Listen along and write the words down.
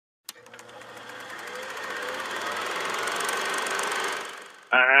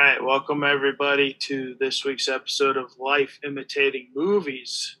right, welcome everybody to this week's episode of Life Imitating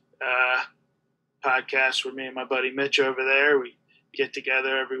Movies podcast. Where me and my buddy Mitch over there, we get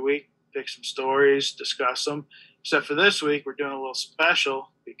together every week, pick some stories, discuss them. Except for this week, we're doing a little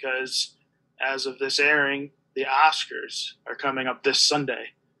special because as of this airing, the Oscars are coming up this Sunday.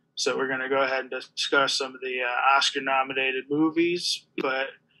 So we're going to go ahead and discuss some of the Oscar-nominated movies. But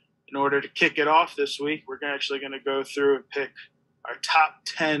in order to kick it off this week, we're actually going to go through and pick our top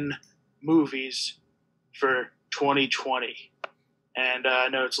 10 movies for 2020. And I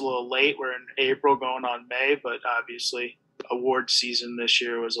know it's a little late. We're in April going on May, but obviously award season this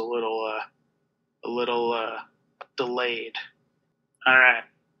year was a little delayed. All right.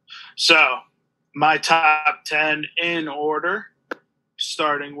 So my top 10 in order,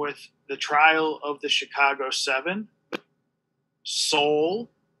 starting with The Trial of the Chicago 7, Soul,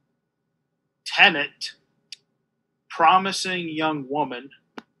 Tenet, Promising Young Woman,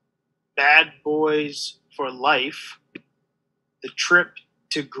 Bad Boys for Life, The Trip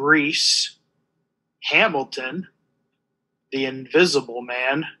to Greece, Hamilton, The Invisible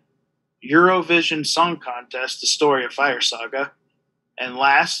Man, Eurovision Song Contest, The Story of Fire Saga, and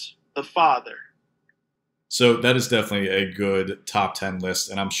last, The Father. So that is definitely a good top 10 list,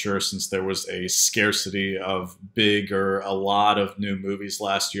 and I'm sure since there was a scarcity of big or a lot of new movies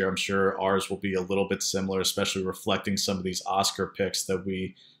last year, I'm sure ours will be a little bit similar, especially reflecting some of these Oscar picks that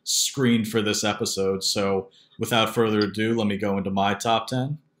we screened for this episode. So without further ado, let me go into my top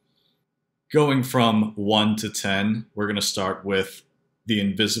 10. Going from 1 to 10, we're going to start with The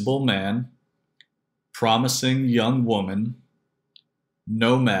Invisible Man, Promising Young Woman,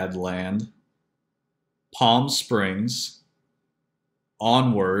 Nomadland, Palm Springs,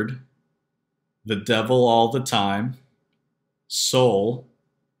 Onward, The Devil All the Time, Soul,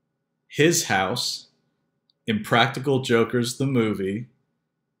 His House, Impractical Jokers the movie,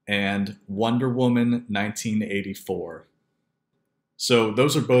 and Wonder Woman 1984. So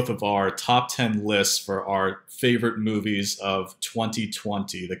those are both of our top 10 lists for our favorite movies of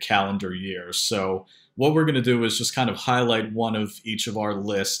 2020, the calendar year. So what we're going to do is just kind of highlight one of each of our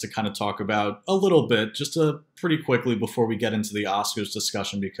lists to kind of talk about a little bit, just pretty quickly before we get into the Oscars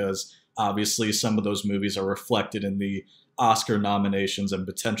discussion, because obviously some of those movies are reflected in the Oscar nominations and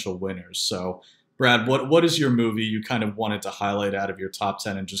potential winners. So Brad, what is your movie you kind of wanted to highlight out of your top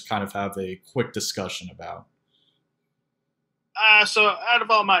 10 and just kind of have a quick discussion about? So out of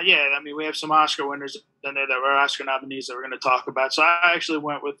all we have some Oscar winners in there that were Oscar nominees that we're going to talk about. So I actually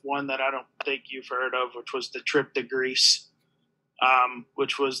went with one that I don't think you've heard of, which was The Trip to Greece,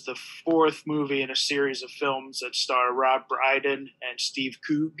 which was the fourth movie in a series of films that star Rob Brydon and Steve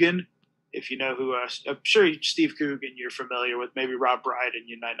Coogan. If you know who, I'm sure Steve Coogan you're familiar with. Maybe Rob Brydon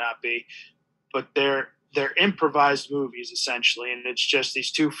you might not be, but they're improvised movies essentially, and it's just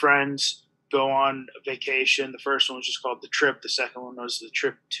these two friends go on a vacation. The first one was just called The Trip. The second one was The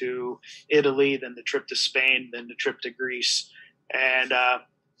Trip to Italy, then The Trip to Spain, then The Trip to Greece. And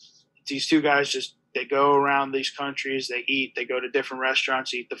these two guys they go around these countries, they eat, they go to different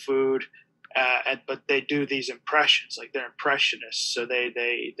restaurants, eat the food, but they do these impressions, like they're impressionists. So they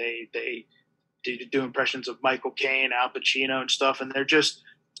do impressions of Michael Caine, Al Pacino, and stuff, and they're just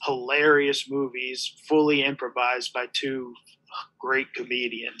hilarious movies, fully improvised by two great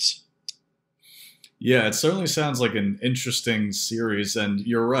comedians. Yeah, it certainly sounds like an interesting series, and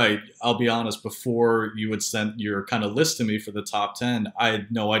you're right. I'll be honest, before you had sent your kind of list to me for the top 10, I had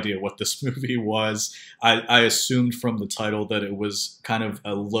no idea what this movie was. I assumed from the title that it was kind of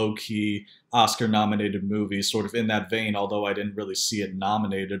a low-key Oscar-nominated movie, sort of in that vein, although I didn't really see it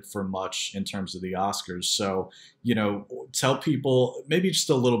nominated for much in terms of the Oscars. So, tell people maybe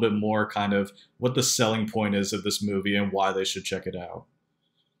just a little bit more kind of what the selling point is of this movie and why they should check it out.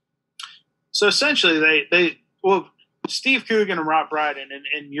 So essentially, Steve Coogan and Rob Brydon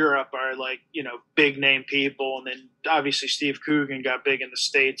in Europe are big name people, and then obviously Steve Coogan got big in the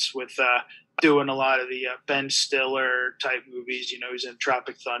States with doing a lot of the Ben Stiller type movies. He's in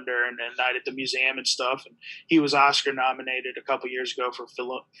Tropic Thunder and Night at the Museum and stuff. And he was Oscar nominated a couple years ago for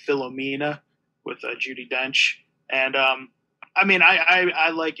Philomena with Judi Dench. And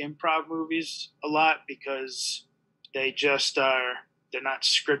I like improv movies a lot because they just are. They're not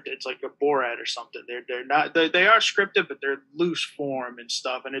scripted. It's like a Borat or something. They're not. They are scripted, but they're loose form and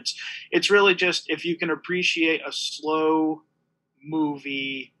stuff. And it's really just if you can appreciate a slow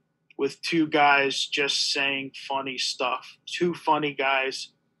movie with two guys just saying funny stuff, two funny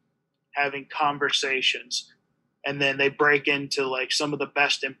guys having conversations, and then they break into like some of the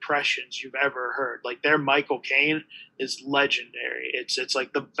best impressions you've ever heard. Like their Michael Caine is legendary. It's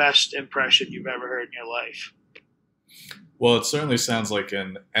like the best impression you've ever heard in your life. Well, it certainly sounds like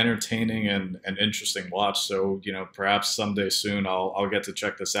an entertaining and interesting watch. So, perhaps someday soon I'll get to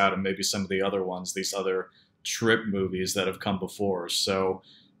check this out and maybe some of the other ones, these other trip movies that have come before. So,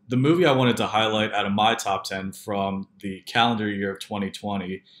 the movie I wanted to highlight out of my top 10 from the calendar year of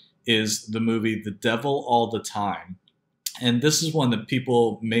 2020 is the movie The Devil All the Time. And this is one that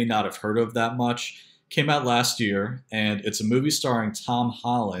people may not have heard of that much. Came out last year, and it's a movie starring Tom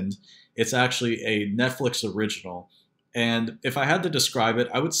Holland. It's actually a Netflix original. And if I had to describe it,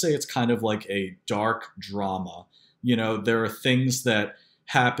 I would say it's kind of like a dark drama. There are things that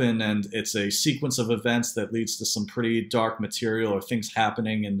happen, and it's a sequence of events that leads to some pretty dark material or things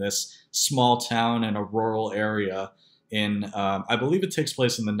happening in this small town in a rural area. I believe it takes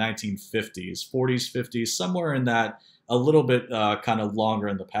place in the 1950s, 40s, 50s, somewhere in that, a little bit kind of longer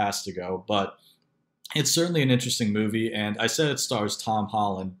in the past ago. But it's certainly an interesting movie, and I said it stars Tom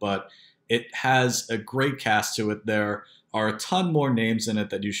Holland, but it has a great cast to it. There are a ton more names in it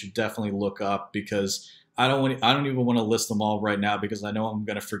that you should definitely look up because I don't even want to list them all right now because I know I'm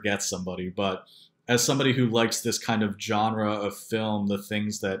going to forget somebody. But as somebody who likes this kind of genre of film, the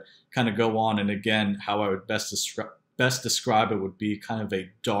things that kind of go on, and again, how I would best describe it would be kind of a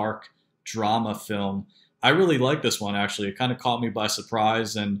dark drama film. I really like this one actually. It kind of caught me by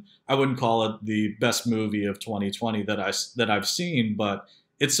surprise, and I wouldn't call it the best movie of 2020 that I've seen, but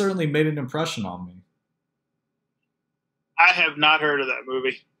it certainly made an impression on me. I have not heard of that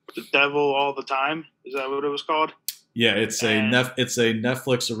movie. The Devil All the Time. Is that what it was called? Yeah, it's a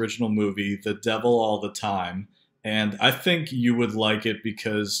Netflix original movie, The Devil All the Time. And I think you would like it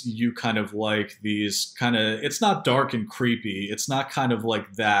because you kind of like these kind of, it's not dark and creepy. It's not kind of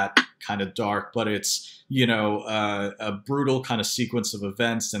like that kind of dark, but it's, a brutal kind of sequence of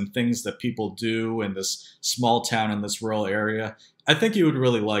events and things that people do in this small town in this rural area. I think you would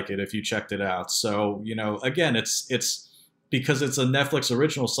really like it if you checked it out. So, again, it's because it's a Netflix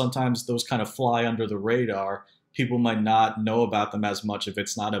original, sometimes those kind of fly under the radar. People might not know about them as much if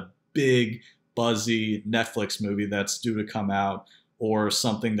it's not a big, buzzy Netflix movie that's due to come out or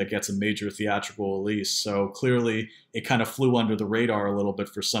something that gets a major theatrical release. So clearly it kind of flew under the radar a little bit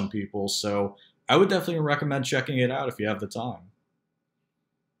for some people. So I would definitely recommend checking it out if you have the time.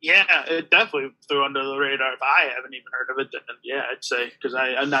 Yeah, it definitely flew under the radar. If I haven't even heard of it, then yeah, I'd say, because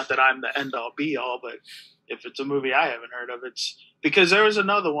not that I'm the end all be all, but if it's a movie I haven't heard of, it's because there was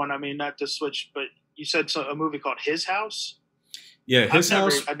another one. I mean, not to switch, but you said a movie called His House. Yeah,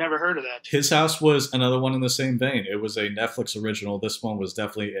 I've never heard of that. His House was another one in the same vein. It was a Netflix original. This one was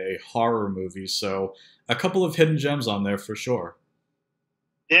definitely a horror movie. So a couple of hidden gems on there for sure.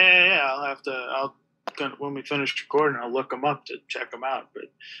 Yeah. When we finish recording, I'll look them up to check them out. But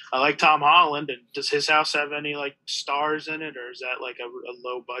I like Tom Holland. And does His House have any like stars in it, or is that like a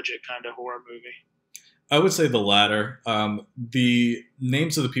low budget kind of horror movie? I would say the latter. The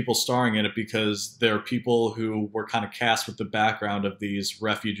names of the people starring in it, because they're people who were kind of cast with the background of these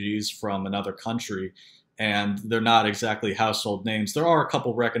refugees from another country, and they're not exactly household names. There are a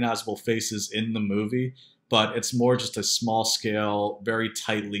couple recognizable faces in the movie, but it's more just a small scale, very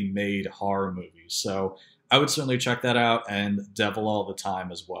tightly made horror movie. So I would certainly check that out, and Devil All the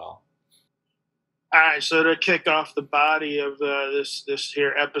Time as well. All right, so to kick off the body of this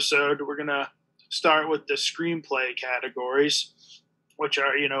here episode, we're gonna start with the screenplay categories, which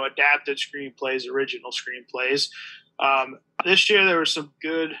are adapted screenplays, original screenplays. This year there were some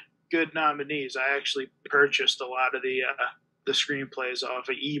good nominees. I actually purchased a lot of the screenplays off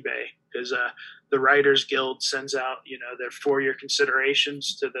of eBay because the Writers Guild sends out their 4-year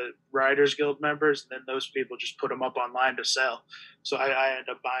considerations to the Writers Guild members, and then those people just put them up online to sell. So I end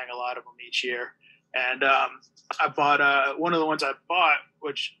up buying a lot of them each year. And I bought one of the ones I bought,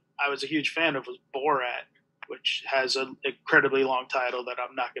 which I was a huge fan of, was Borat, which has an incredibly long title that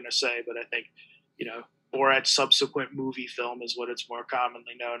I'm not going to say, but I think, Borat's subsequent movie film is what it's more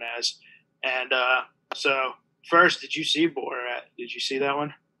commonly known as. And so first, did you see Borat? Did you see that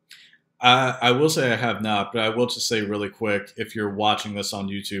one? I will say I have not, but I will just say really quick, if you're watching this on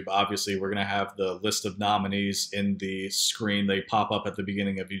YouTube, obviously we're going to have the list of nominees in the screen. They pop up at the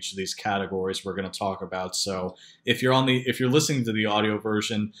beginning of each of these categories we're going to talk about. So if you're listening to the audio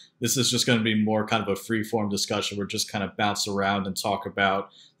version, this is just going to be more kind of a free-form discussion. We're just kind of bounce around and talk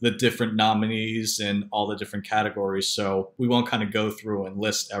about the different nominees in all the different categories. So we won't kind of go through and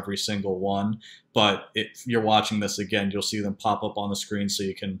list every single one. But if you're watching this again, you'll see them pop up on the screen so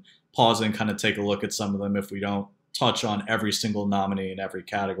you can pause and kind of take a look at some of them if we don't touch on every single nominee in every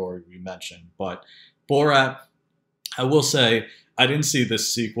category we mentioned. But Borat, I will say I didn't see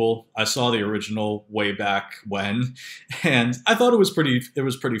this sequel. I saw the original way back when, and I thought it was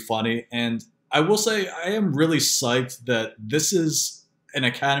pretty funny. And I will say I am really psyched that this is an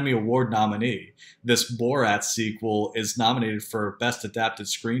Academy Award nominee. This Borat sequel is nominated for Best Adapted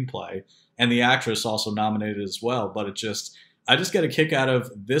Screenplay, and the actress also nominated as well. But I just get a kick out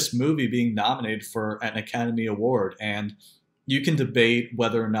of this movie being nominated for an Academy Award. And you can debate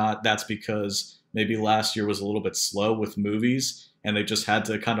whether or not that's because maybe last year was a little bit slow with movies and they just had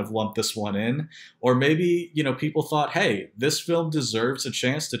to kind of lump this one in. Or maybe, people thought, hey, this film deserves a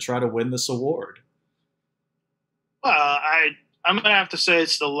chance to try to win this award. Well, I'm gonna have to say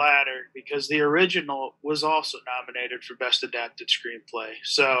it's the latter because the original was also nominated for Best Adapted Screenplay.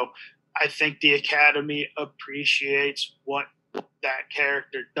 So I think the Academy appreciates what that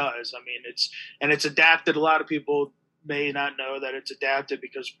character does. I mean, it's adapted. A lot of people may not know that it's adapted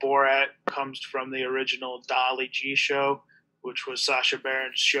because Borat comes from the original Dolly G show, which was Sacha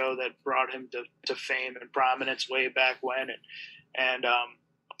Baron's show that brought him to fame and prominence way back when.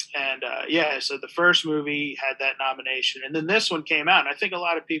 Yeah, so the first movie had that nomination, and then this one came out. And I think a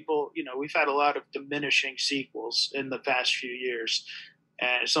lot of people, we've had a lot of diminishing sequels in the past few years,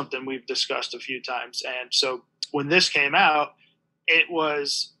 and it's something we've discussed a few times. And so when this came out, it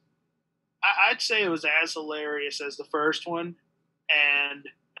was, I'd say it was as hilarious as the first one. And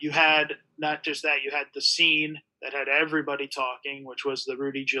you had not just that, you had the scene that had everybody talking, which was the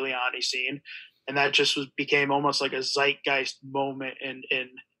Rudy Giuliani scene. And that just became almost like a zeitgeist moment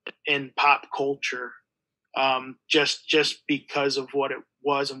in pop culture, just because of what it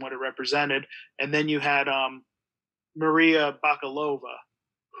was and what it represented. And then you had Maria Bakalova,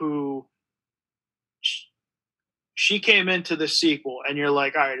 who she came into the sequel, and you're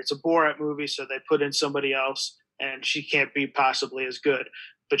like, all right, it's a Borat movie, so they put in somebody else, and she can't be possibly as good.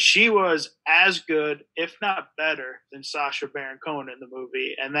 But she was as good, if not better, than Sacha Baron Cohen in the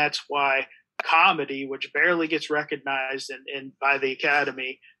movie, and that's why comedy, which barely gets recognized in by the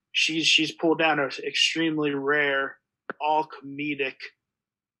Academy, she's pulled down an extremely rare, all comedic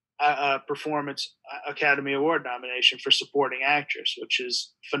performance Academy Award nomination for supporting actress, which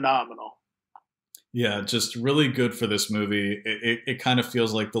is phenomenal. Yeah, just really good for this movie. It kind of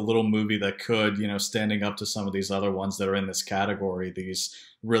feels like the little movie that could, standing up to some of these other ones that are in this category, these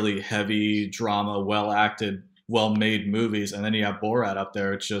really heavy drama, well acted, well made movies. And then you have Borat up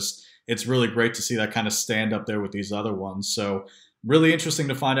there. It's really great to see that kind of stand up there with these other ones. So, really interesting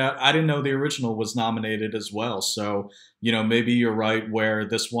to find out. I didn't know the original was nominated as well. So, maybe you're right where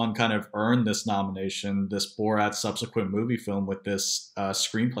this one kind of earned this nomination, this Borat subsequent movie film with this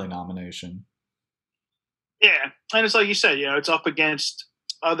screenplay nomination. Yeah, and it's like you said, it's up against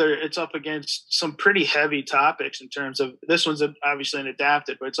some pretty heavy topics in terms of this one's obviously an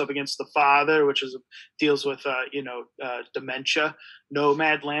adapted, but it's up against The Father, which deals with dementia,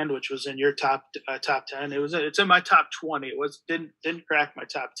 Nomadland, which was in your top 10. It's in my top 20. It didn't crack my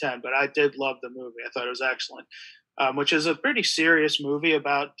top 10, but I did love the movie. I thought it was excellent, which is a pretty serious movie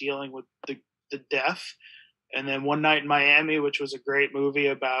about dealing with the death. And then One Night in Miami, which was a great movie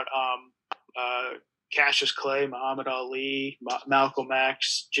about Cassius Clay, Muhammad Ali, Malcolm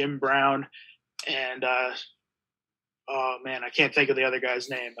X, Jim Brown, and oh man, I can't think of the other guy's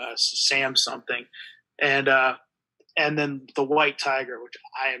name, Sam something, and then The White Tiger, which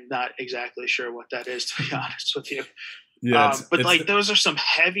I am not exactly sure what that is, to be honest with you. Yeah, but like those are some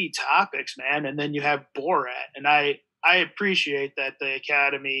heavy topics, man. And then you have Borat, and I appreciate that the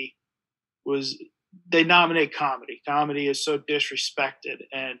Academy they nominate comedy. Comedy is so disrespected,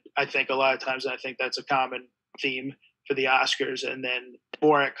 and I think a lot of times that's a common theme for the Oscars. And then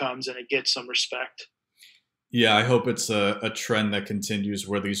Borat comes and it gets some respect. Yeah, I hope it's a trend that continues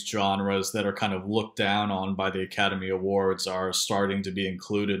where these genres that are kind of looked down on by the Academy Awards are starting to be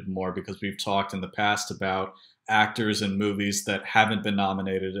included more, because we've talked in the past about actors in movies that haven't been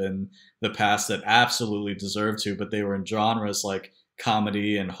nominated in the past that absolutely deserve to, but they were in genres like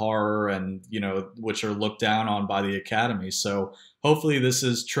comedy and horror and which are looked down on by the Academy. So hopefully this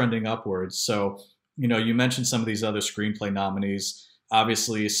is trending upwards. So you mentioned some of these other screenplay nominees.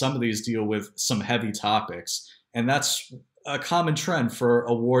 Obviously some of these deal with some heavy topics, and that's a common trend for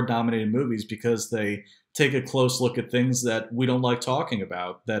award nominated movies because they take a close look at things that we don't like talking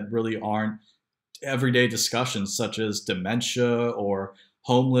about, that really aren't everyday discussions, such as dementia or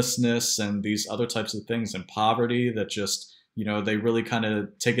homelessness and these other types of things, and poverty, that just they really kind of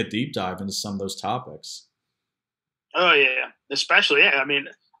take a deep dive into some of those topics. Oh yeah, especially I mean,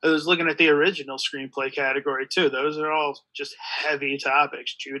 I was looking at the original screenplay category too. Those are all just heavy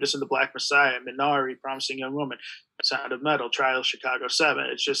topics: Judas and the Black Messiah, Minari, Promising Young Woman, Sound of Metal, Trial of Chicago 7.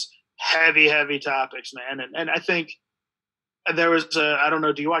 It's just heavy topics, man. And I think there was I don't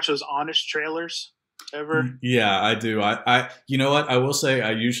know. Do you watch those Honest trailers? ever? Yeah, I do. You know what? I will say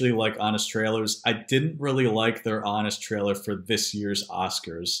I usually like honest trailers. I didn't really like their honest trailer for this year's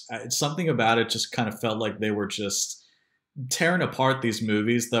Oscars. Something about it just kind of felt like they were just tearing apart these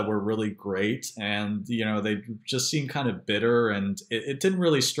movies that were really great, and they just seemed kind of bitter, and it didn't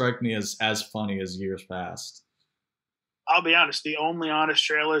really strike me as funny as years past. I'll be honest. The only honest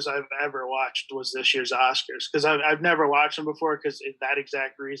trailers I've ever watched was this year's Oscars because I've never watched them before because that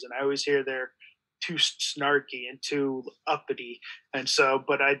exact reason. I always hear they're too snarky and too uppity, and so.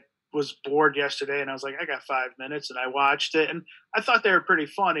 But I was bored yesterday, and I was like, I got 5 minutes, and I watched it, and I thought they were pretty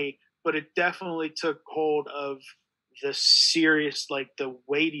funny. But it definitely took hold of the serious, like the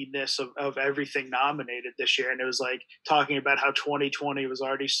weightiness of everything nominated this year, and it was like talking about how 2020 was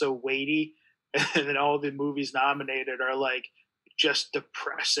already so weighty, and then all the movies nominated are like just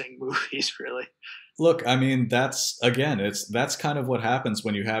depressing movies, really. Look, I mean, that's kind of what happens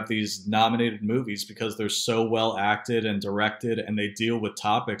when you have these nominated movies because they're so well acted and directed, and they deal with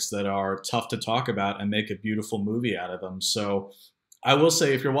topics that are tough to talk about and make a beautiful movie out of them. So I will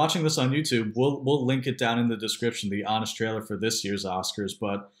say, if you're watching this on YouTube, we'll link it down in the description, the honest trailer for this year's Oscars.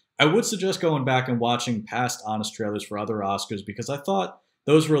 But I would suggest going back and watching past honest trailers for other Oscars because I thought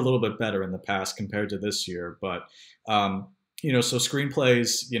those were a little bit better in the past compared to this year. But so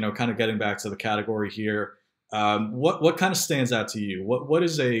screenplays, kind of getting back to the category here. What kind of stands out to you? What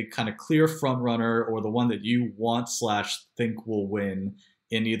is a kind of clear front runner or the one that you want slash think will win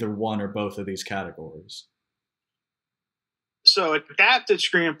in either one or both of these categories? So adapted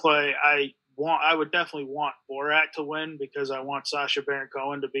screenplay, I would definitely want Borat to win because I want Sacha Baron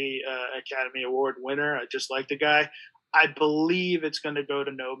Cohen to be an Academy Award winner. I just like the guy. I believe it's going to go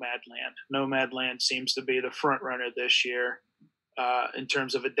to Nomadland. Nomadland seems to be the front runner this year in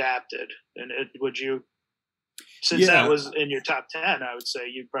terms of adapted. And would you, since that Yeah, was in your top 10, I would say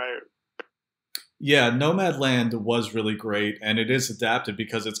you'd probably. yeah, Nomadland was really great, and it is adapted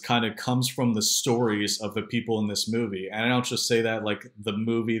because it's kind of comes from the stories of the people in this movie. And I don't just say that like the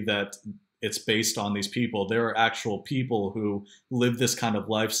movie that it's based on these people. There are actual people who live this kind of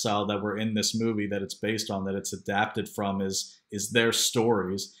lifestyle that were in this movie that it's based on, that it's adapted from is their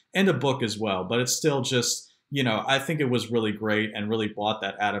stories and a book as well. But it's still just, I think it was really great and really brought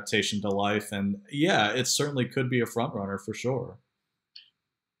that adaptation to life. And yeah, it certainly could be a front runner for sure.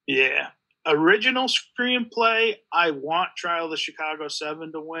 Yeah. Original screenplay, I want Trial of the Chicago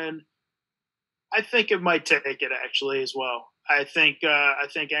 7 to win. I think it might take it actually as well. I think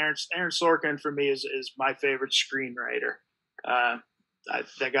Aaron Sorkin for me is my favorite screenwriter.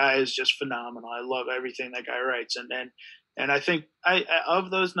 That guy is just phenomenal. I love everything that guy writes, and I think of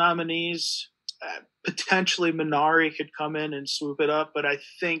those nominees, potentially Minari could come in and swoop it up, but I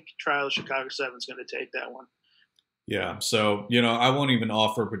think Trial of Chicago 7 is going to take that one. Yeah, so I won't even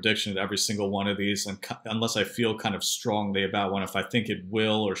offer a prediction at every single one of these, and unless I feel kind of strongly about one, if I think it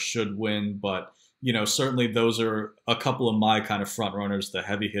will or should win. But certainly those are a couple of my kind of front runners. The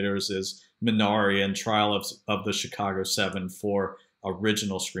heavy hitters is Minari and Trial of the Chicago 7 for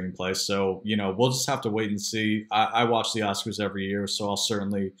original screenplay. So we'll just have to wait and see. I watch the Oscars every year, so I'll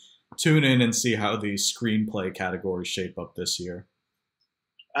certainly tune in and see how the screenplay categories shape up this year.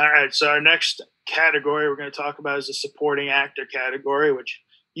 All right, so our next category we're going to talk about is the supporting actor category, which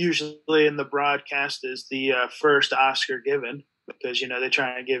usually in the broadcast is the first Oscar given because they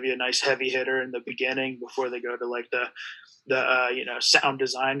try and give you a nice heavy hitter in the beginning before they go to like the sound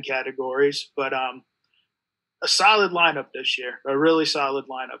design categories. But a solid lineup this year, a really solid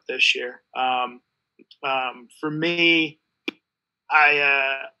lineup this year. For me,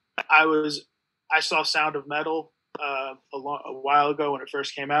 I saw Sound of Metal a while ago when it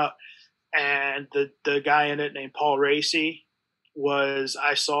first came out, and the guy in it named Paul Raci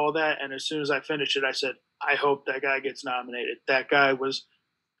I saw that, and as soon as I finished it, I said, I hope that guy gets nominated. That guy was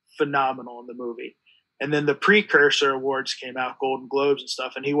phenomenal in the movie. And then the precursor awards came out, Golden Globes and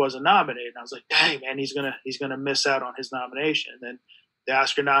stuff, and he wasn't nominated. And I was like, dang, man, he's gonna miss out on his nomination. And then the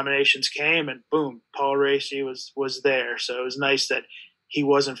Oscar nominations came, and boom, Paul Raci was there. So it was nice that he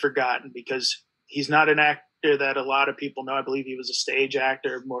wasn't forgotten because he's not an actor that a lot of people know. I believe he was a stage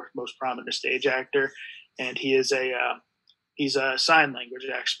actor, most prominent stage actor, and he's a sign language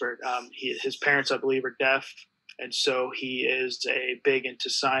expert. His parents, I believe, are deaf, and so he is a big into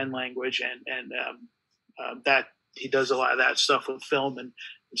sign language, and that he does a lot of that stuff with film and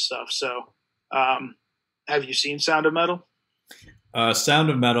stuff. So, have you seen Sound of Metal? Sound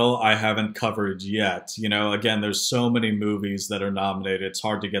of Metal, I haven't covered yet. Again, there's so many movies that are nominated. It's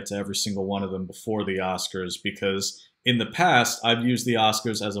hard to get to every single one of them before the Oscars because in the past, I've used the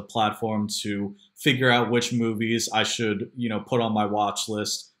Oscars as a platform to figure out which movies I should, put on my watch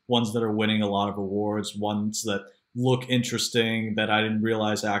list ones that are winning a lot of awards, ones that look interesting that I didn't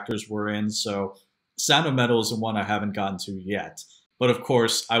realize actors were in. So Sound of Metal is the one I haven't gotten to yet. But of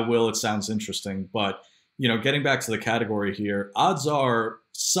course, I will. It sounds interesting. But, getting back to the category here, odds are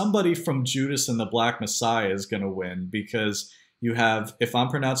somebody from Judas and the Black Messiah is going to win because you have, if I'm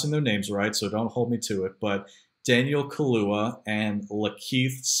pronouncing their names right, so don't hold me to it, but Daniel Kaluuya and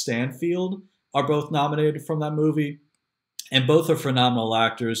Lakeith Stanfield are both nominated from that movie. And both are phenomenal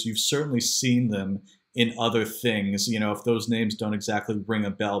actors. You've certainly seen them in other things. If those names don't exactly ring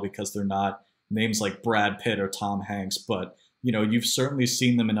a bell because they're not names like Brad Pitt or Tom Hanks, but you've certainly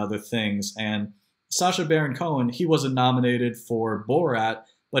seen them in other things. And Sacha Baron Cohen, he wasn't nominated for Borat,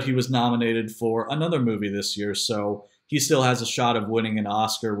 but he was nominated for another movie this year. So he still has a shot of winning an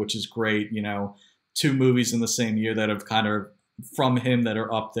Oscar, which is great. Two movies in the same year that have kind of from him that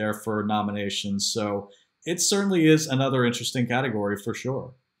are up there for nominations. So it certainly is another interesting category for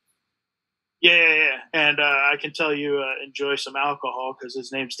sure. Yeah. And I can tell you enjoy some alcohol because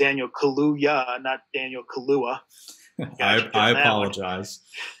his name's Daniel Kaluuya, not Daniel Kaluuya. I apologize.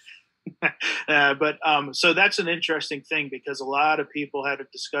 But so that's an interesting thing because a lot of people had a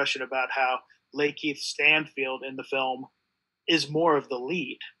discussion about how Lakeith Stanfield in the film is more of the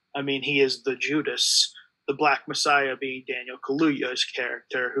lead. I mean, he is the Judas, the Black Messiah being Daniel Kaluuya's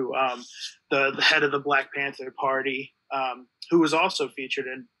character, who the head of the Black Panther Party, who was also featured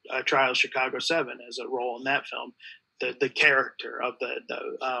in Trial of Chicago 7 as a role in that film, the character of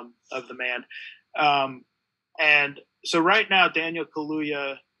the man. And so right now, Daniel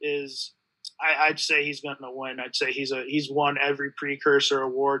Kaluuya is, I'd say he's going to win. I'd say he's won every precursor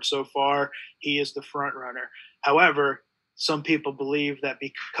award so far. He is the front runner. However, some people believe that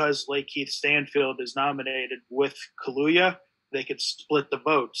because Lakeith Stanfield is nominated with Kaluuya, they could split the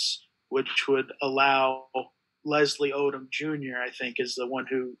votes, which would allow Leslie Odom Jr., I think, is the one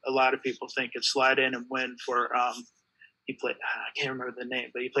who a lot of people think could slide in and win for he played, I can't remember the name,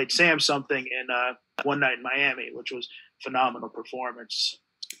 but he played Sam something in One Night in Miami, which was a phenomenal performance.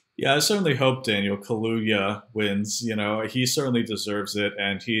 Yeah, I certainly hope Daniel Kaluuya wins. He certainly deserves it,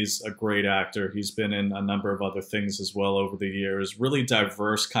 and he's a great actor. He's been in a number of other things as well over the years. Really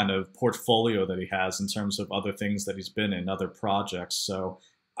diverse kind of portfolio that he has in terms of other things that he's been in, other projects. So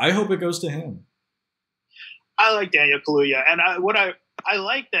I hope it goes to him. I like Daniel Kaluuya, and I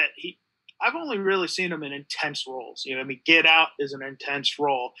like that I've only really seen him in intense roles. Get Out is an intense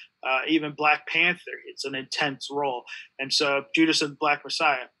role. Even Black Panther, it's an intense role. And so Judas and Black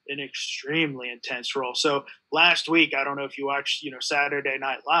Messiah, an extremely intense role. So last week, I don't know if you watched, Saturday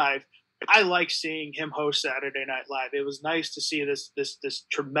Night Live. I like seeing him host Saturday Night Live. It was nice to see this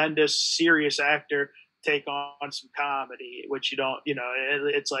tremendous, serious actor take on some comedy, which you don't,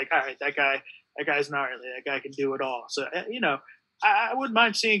 it's like, all right, that guy's gnarly. That guy can do it all. So, I wouldn't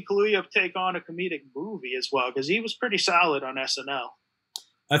mind seeing Kaluuya take on a comedic movie as well because he was pretty solid on SNL.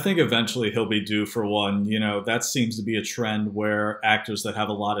 I think eventually he'll be due for one. That seems to be a trend where actors that have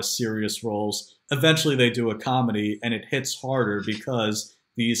a lot of serious roles, eventually they do a comedy and it hits harder because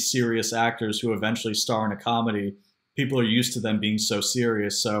these serious actors who eventually star in a comedy, people are used to them being so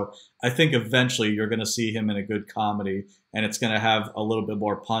serious. So I think eventually you're going to see him in a good comedy and it's going to have a little bit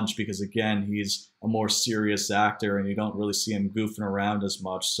more punch because, again, he's a more serious actor and you don't really see him goofing around as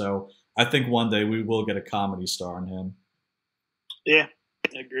much. So I think one day we will get a comedy star in him. Yeah,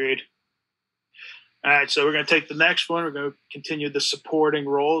 agreed. All right, so we're going to take the next one. We're going to continue the supporting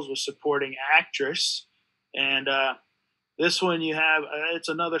roles with supporting actress. And this one you have, it's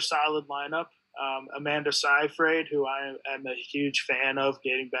another solid lineup. Amanda Seyfried, who I am a huge fan of,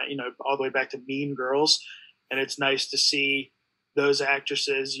 getting back, all the way back to Mean Girls. And it's nice to see those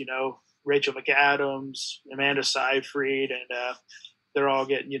actresses, Rachel McAdams, Amanda Seyfried, and they're all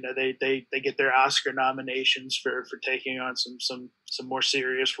getting, they get their Oscar nominations for taking on some more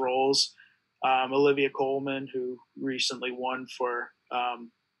serious roles. Olivia Colman, who recently won for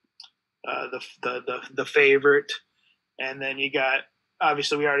the Favorite, and then you got,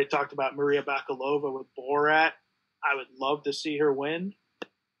 obviously we already talked about Maria Bakalova with Borat. I would love to see her win.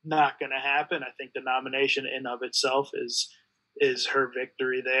 Not going to happen. I think the nomination in of itself is her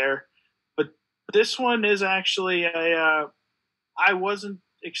victory there. But this one is actually I wasn't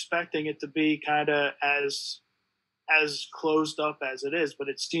expecting it to be kind of as closed up as it is, but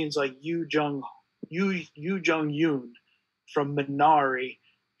it seems like Yoo Jung Yoon from Minari,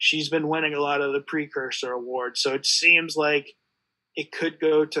 she's been winning a lot of the precursor awards, so it seems like it could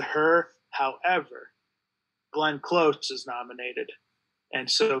go to her. However, Glenn Close is nominated. And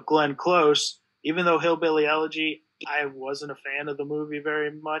so Glenn Close, even though Hillbilly Elegy, I wasn't a fan of the movie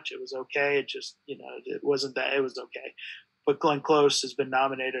very much. It was okay. It just, it wasn't that. It was okay. but Glenn Close has been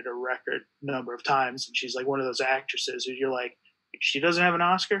nominated a record number of times, and she's like one of those actresses who you're like, she doesn't have an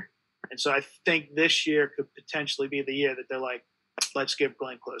Oscar. And so I think this year could potentially be the year that they're like, let's give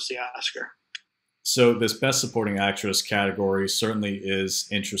Glenn Close the Oscar. So this best supporting actress category certainly is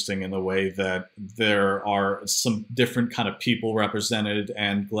interesting in the way that there are some different kind of people represented,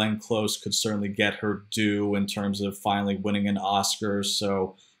 and Glenn Close could certainly get her due in terms of finally winning an Oscar.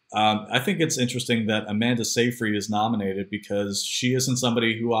 So I think it's interesting that Amanda Seyfried is nominated because she isn't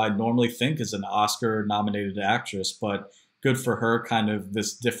somebody who I normally think is an Oscar nominated actress, but good for her, kind of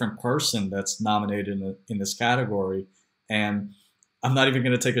this different person that's nominated in this category. And I'm not even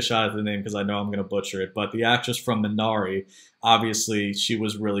going to take a shot at the name because I know I'm going to butcher it. But the actress from Minari, obviously, she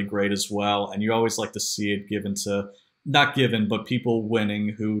was really great as well. And you always like to see it given to, not given, but people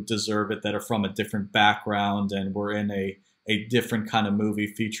winning who deserve it, that are from a different background and were in a different kind of movie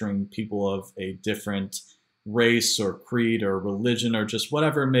featuring people of a different race or creed or religion or just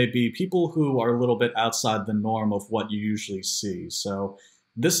whatever it may be, people who are a little bit outside the norm of what you usually see. So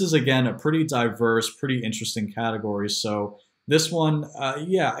this is, again, a pretty diverse, pretty interesting category. So this one,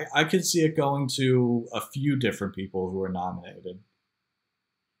 yeah, I could see it going to a few different people who are nominated.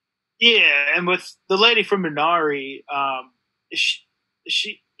 Yeah, and with the lady from Minari,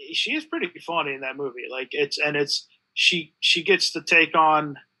 she she is pretty funny in that movie. Like it's she gets to take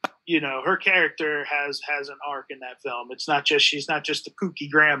on, her character has an arc in that film. It's not just she's not just the kooky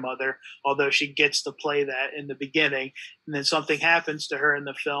grandmother, although she gets to play that in the beginning, and then something happens to her in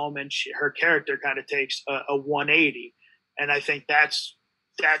the film, and her character kind of takes a 180, and I think that's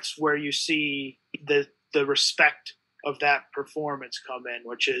where you see the respect of that performance come in,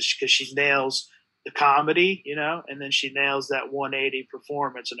 which is because she nails the comedy, and then she nails that 180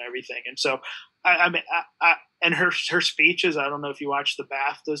 performance and everything. And so, I mean, and her speeches. I don't know if you watched the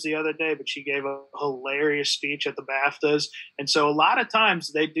BAFTAs the other day, but she gave a hilarious speech at the BAFTAs. And so, a lot of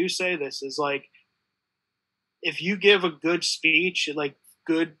times they do say this is like, if you give a good speech, like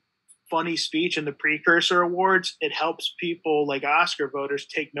good funny speech in the precursor awards, it helps people like Oscar voters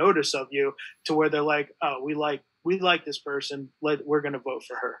take notice of you to where they're like, oh, we like this person. We're going to vote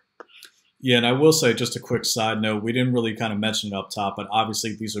for her. Yeah, and I will say, just a quick side note, we didn't really kind of mention it up top, but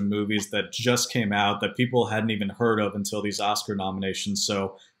obviously these are movies that just came out that people hadn't even heard of until these Oscar nominations.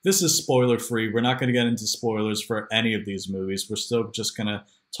 So this is spoiler free. We're not going to get into spoilers for any of these movies. We're still just going to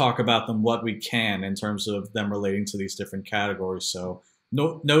talk about them what we can in terms of them relating to these different categories. So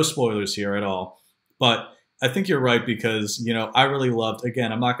no spoilers here at all. But I think you're right because, I really loved,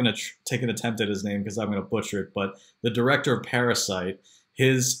 again, I'm not going to take an attempt at his name because I'm going to butcher it, but the director of Parasite,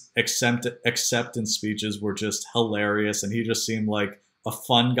 his acceptance speeches were just hilarious, and he just seemed like a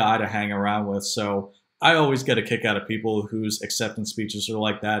fun guy to hang around with. So I always get a kick out of people whose acceptance speeches are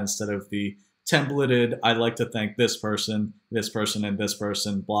like that instead of the templated, I'd like to thank this person, and this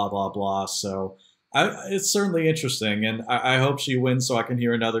person, blah, blah, blah. So it's certainly interesting, and I hope she wins so I can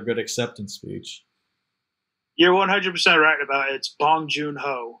hear another good acceptance speech. You're 100% right about it. It's Bong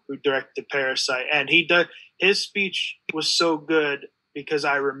Joon-ho who directed Parasite, and his speech was so good because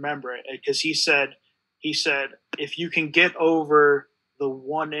I remember it, because he said if you can get over the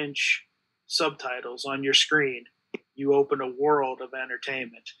 1-inch subtitles on your screen, you open a world of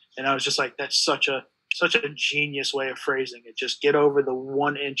entertainment. And I was just like, that's such a genius way of phrasing it. Just get over the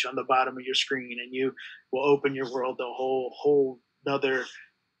 1 inch on the bottom of your screen, and you will open your world to a whole another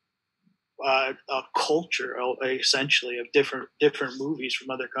culture, essentially, of different movies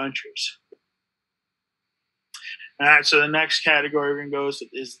from other countries. All right, so the next category we're going to go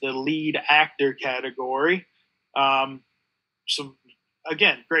is the lead actor category. So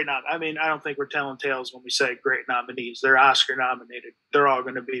again, great I don't think we're telling tales when we say great nominees. They're Oscar nominated. They're all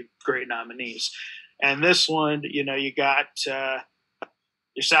going to be great nominees. And this one, you got your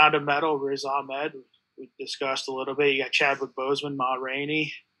Sound of Metal, Riz Ahmed. We discussed a little bit. You got Chadwick Boseman, Ma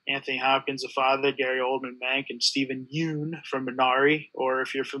Rainey, Anthony Hopkins, the father, Gary Oldman, Mank, and Stephen Yeun from Minari. Or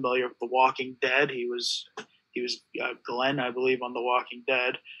if you're familiar with The Walking Dead, he was Glenn, I believe, on The Walking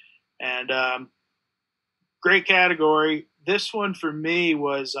Dead. And great category. This one for me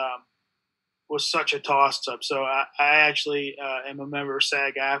was such a toss-up. So I actually am a member of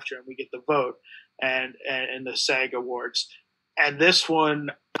SAG-AFTRA, and we get the vote and the SAG Awards. And this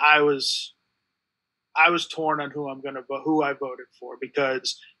one, I was torn on who I voted for,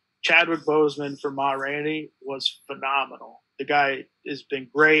 because Chadwick Boseman for Ma Rainey was phenomenal. The guy has been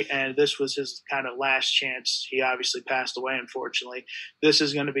great, and this was his kind of last chance. He obviously passed away, unfortunately. This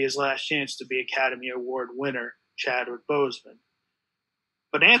is going to be his last chance to be Academy Award winner, Chadwick Boseman.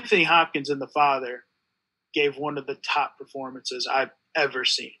 But Anthony Hopkins in The Father gave one of the top performances I've ever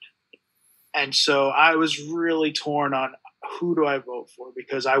seen. And so I was really torn on who do I vote for?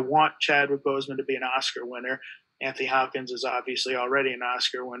 Because I want Chadwick Boseman to be an Oscar winner. Anthony Hopkins is obviously already an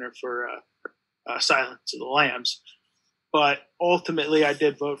Oscar winner for Silence of the Lambs. But ultimately, I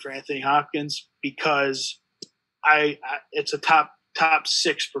did vote for Anthony Hopkins because it's a top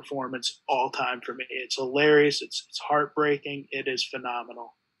six performance all time for me. It's hilarious. It's heartbreaking. It is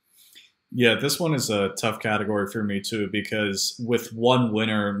phenomenal. Yeah, this one is a tough category for me too because with one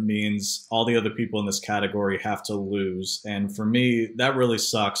winner means all the other people in this category have to lose. And for me, that really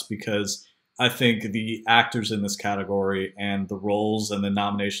sucks because I think the actors in this category and the roles and the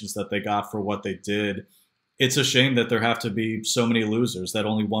nominations that they got for what they did, it's a shame that there have to be so many losers that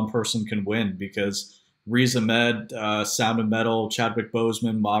only one person can win because Riz Ahmed, Sound of Metal, Chadwick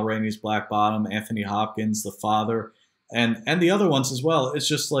Boseman, Ma Rainey's Black Bottom, Anthony Hopkins, The Father, and the other ones as well. It's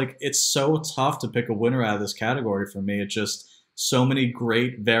just like it's so tough to pick a winner out of this category for me. It's just so many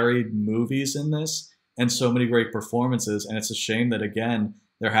great varied movies in this and so many great performances, and it's a shame that again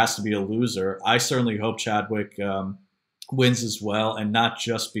there has to be a loser. I certainly hope Chadwick wins as well, and not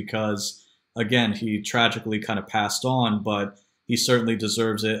just because again he tragically kind of passed on, but he certainly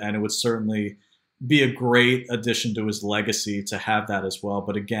deserves it, and it would certainly be a great addition to his legacy to have that as well.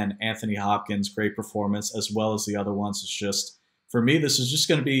 But again, Anthony Hopkins, great performance, as well as the other ones. It's just, for me, this is just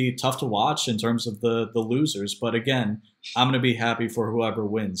going to be tough to watch in terms of the losers. But again, I'm going to be happy for whoever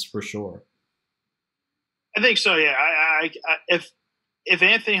wins for sure. I think so. Yeah. If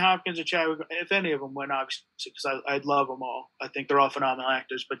Anthony Hopkins or Chadwick, if any of them win, obviously, because I'd love them all. I think they're all phenomenal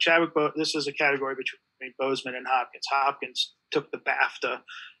actors. But this is a category between Boseman and Hopkins. Hopkins took the BAFTA.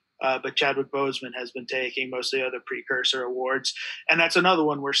 But Chadwick Boseman has been taking most of the other precursor awards. And that's another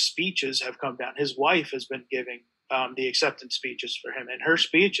one where speeches have come down. His wife has been giving the acceptance speeches for him, and her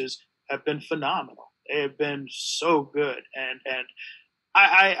speeches have been phenomenal. They have been so good. And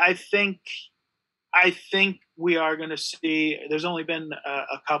I think we are going to see, there's only been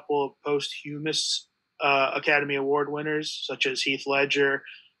a couple of posthumous Academy Award winners, such as Heath Ledger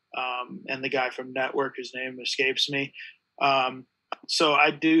and the guy from Network, whose name escapes me. So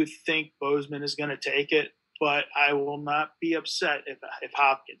I do think Boseman is going to take it, but I will not be upset if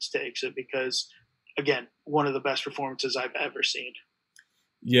Hopkins takes it because, again, one of the best performances I've ever seen.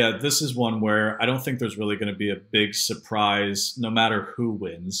 Yeah, this is one where I don't think there's really going to be a big surprise no matter who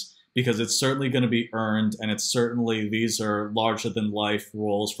wins because it's certainly going to be earned, and it's certainly these are larger than life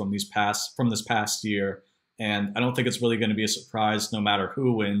roles from this past year, and I don't think it's really going to be a surprise no matter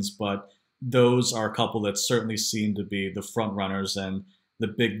who wins, but those are a couple that certainly seem to be the front runners and the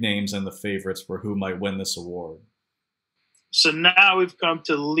big names and the favorites for who might win this award. So now we've come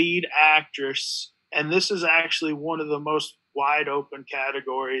to lead actress, and this is actually one of the most wide open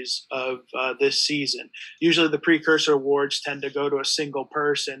categories of this season. Usually the precursor awards tend to go to a single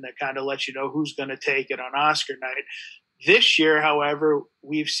person that kind of lets you know who's going to take it on Oscar night. This year, however,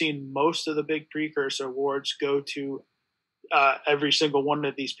 we've seen most of the big precursor awards go to every single one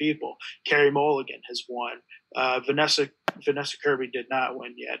of these people. Carey Mulligan has won. Vanessa Kirby did not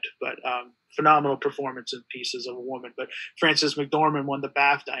win yet, but phenomenal performance in Pieces of a Woman. But Frances McDormand won the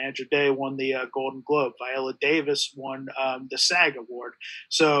BAFTA. Andra Day won the Golden Globe. Viola Davis won the SAG Award.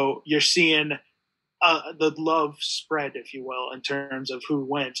 So you're seeing the love spread, if you will, in terms of who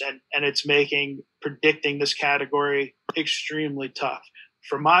wins. And it's making predicting this category extremely tough.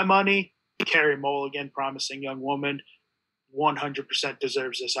 For my money, Carey Mulligan, Promising Young Woman, 100%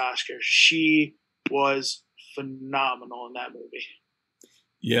 deserves this Oscar. She was phenomenal in that movie.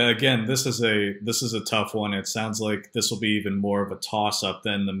 Yeah, again, this is a tough one. It sounds like this will be even more of a toss-up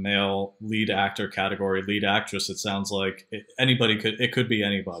than the male lead actor category, lead actress. It sounds like it could be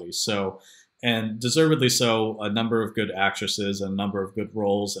anybody. So, and deservedly so, a number of good actresses, a number of good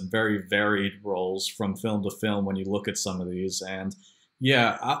roles, and very varied roles from film to film when you look at some of these. And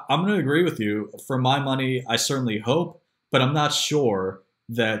yeah, I'm going to agree with you. For my money, I certainly hope, but I'm not sure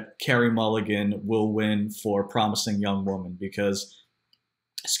that Carey Mulligan will win for Promising Young Woman because,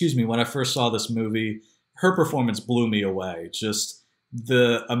 excuse me, when I first saw this movie, her performance blew me away. Just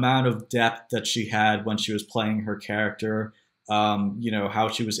the amount of depth that she had when she was playing her character, how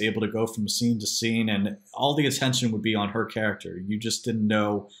she was able to go from scene to scene, and all the attention would be on her character. You just didn't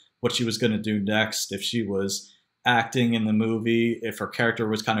know what she was going to do next, if she was acting in the movie, if her character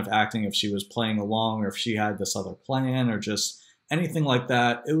was kind of acting, if she was playing along, or if she had this other plan, or just anything like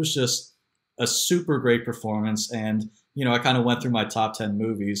that. It was just a super great performance. And, I kind of went through my top 10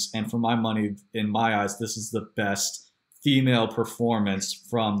 movies, and for my money, in my eyes, this is the best female performance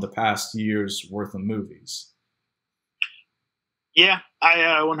from the past year's worth of movies. Yeah, I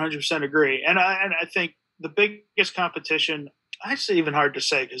 100% agree. And I think the biggest competition Actually even hard to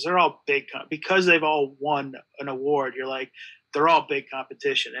say because they're all because they've all won an award. You're like they're all big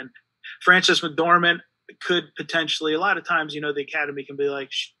competition, and Frances McDormand could potentially. A lot of times, the Academy can be like,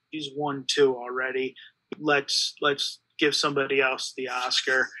 she's won two already. Let's give somebody else the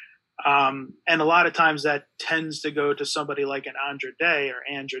Oscar. And a lot of times that tends to go to somebody like an Andra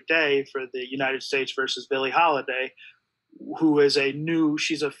Day for the United States versus Billie Holiday, who is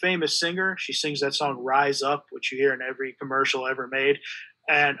she's a famous singer. She sings that song "Rise Up," which you hear in every commercial ever made,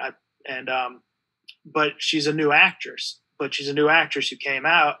 and and but she's a new actress. But she's a new actress who came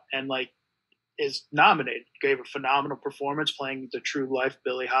out and like is nominated, gave a phenomenal performance playing the true life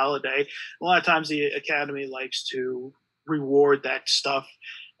Billie Holiday. A lot of times the Academy likes to reward that stuff.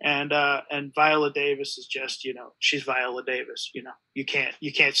 And Viola Davis is just, she's Viola Davis. You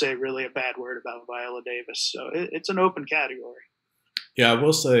can't say really a bad word about Viola Davis. So it's an open category. Yeah, I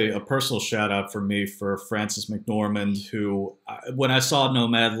will say a personal shout out for me for Frances McDormand, who, when I saw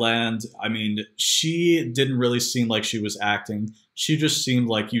Nomadland, I mean, she didn't really seem like she was acting. She just seemed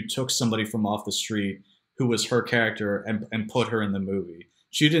like you took somebody from off the street who was her character and put her in the movie.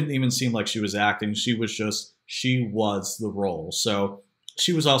 She didn't even seem like she was acting. She was the role. So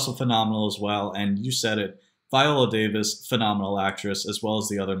she was also phenomenal as well. And you said it, Viola Davis, phenomenal actress, as well as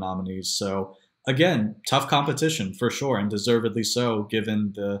the other nominees. So again, tough competition for sure, and deservedly so,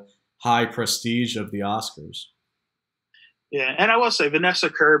 given the high prestige of the Oscars. Yeah, and I will say Vanessa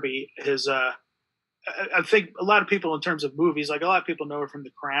Kirby is. I think a lot of people, in terms of movies, like a lot of people know her from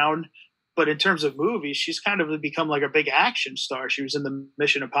The Crown, but in terms of movies, she's kind of become like a big action star. She was in the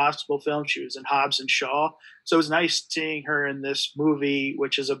Mission Impossible film. She was in Hobbs and Shaw. So it was nice seeing her in this movie,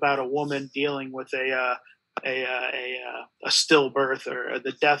 which is about a woman dealing with a stillbirth or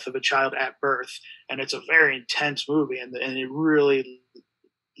the death of a child at birth, and it's a very intense movie, and it really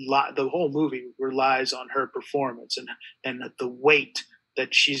the whole movie relies on her performance and the weight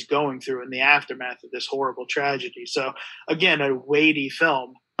that she's going through in the aftermath of this horrible tragedy. So again, a weighty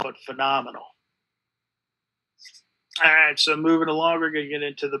film, but phenomenal. All right, so moving along, we're going to get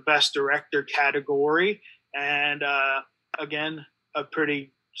into the Best Director category, and again, a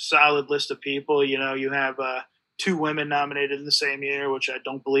pretty solid list of people. You have two women nominated in the same year, which I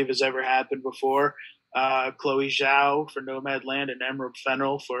don't believe has ever happened before. Chloe Zhao for Nomadland and Emerald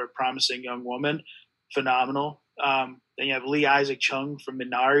Fennell for Promising Young Woman. Phenomenal. Then you have Lee Isaac Chung for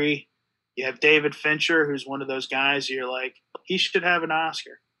Minari. You have David Fincher, who's one of those guys you're like, he should have an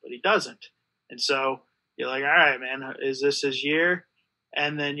Oscar, but he doesn't. And so you're like, all right, man, is this his year?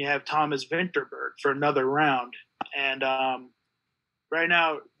 And then you have Thomas Vinterberg for Another Round. And right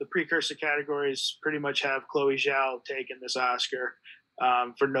now, the precursor categories pretty much have Chloe Zhao taking this Oscar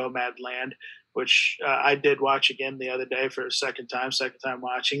for Nomadland, which I did watch again the other day for a second time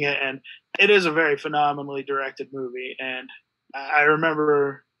watching it. And it is a very phenomenally directed movie. And I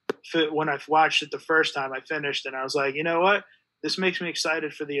remember when I watched it the first time, I finished and I was like, you know what? This makes me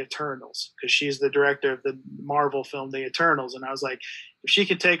excited for the Eternals, because she's the director of the Marvel film The Eternals. And I was like, if she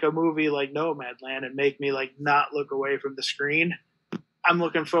could take a movie like Nomadland and make me like not look away from the screen, I'm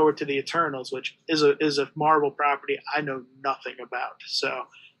looking forward to The Eternals, which is a Marvel property I know nothing about. So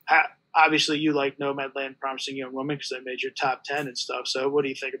obviously you like Nomadland, Promising Young Woman, because they made your top 10 and stuff. So what do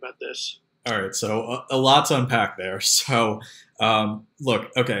you think about this? All right, so a lot to unpack there. So,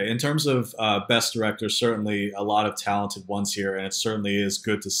 look, okay, in terms of Best Director, certainly a lot of talented ones here, and it certainly is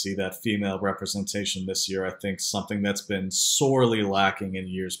good to see that female representation this year. I think something that's been sorely lacking in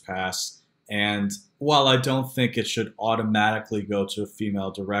years past. And while I don't think it should automatically go to a female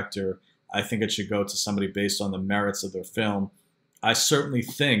director, I think it should go to somebody based on the merits of their film. I certainly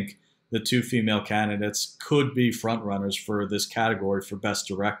think the two female candidates could be frontrunners for this category for Best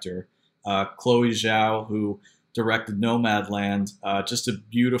Director. Chloe Zhao, who directed Nomadland, just a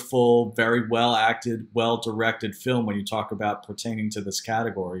beautiful, very well acted, well directed film when you talk about pertaining to this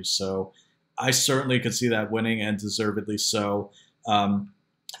category. So I certainly could see that winning, and deservedly so.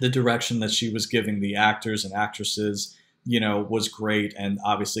 The direction that she was giving the actors and actresses, was great. And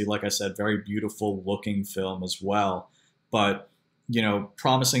obviously, like I said, very beautiful looking film as well. But,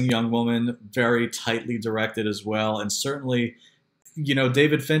 Promising Young Woman, very tightly directed as well. And certainly,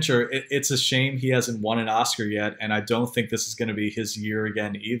 David Fincher, it's a shame he hasn't won an Oscar yet, and I don't think this is going to be his year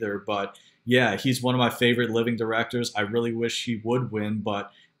again either. But yeah, he's one of my favorite living directors. I really wish he would win,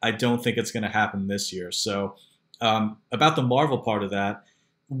 but I don't think it's going to happen this year. So about the Marvel part of that,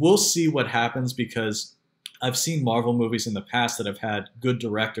 we'll see what happens, because I've seen Marvel movies in the past that have had good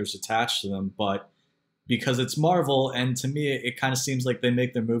directors attached to them, but because it's Marvel, and to me it kind of seems like they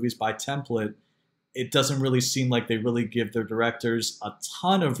make their movies by template, it doesn't really seem like they really give their directors a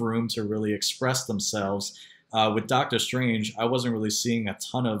ton of room to really express themselves. with Doctor Strange, I wasn't really seeing a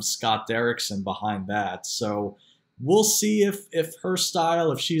ton of Scott Derrickson behind that. So we'll see if her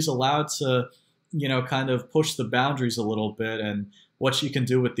style, if she's allowed to, kind of push the boundaries a little bit and what she can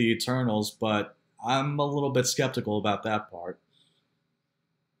do with the Eternals. But I'm a little bit skeptical about that part.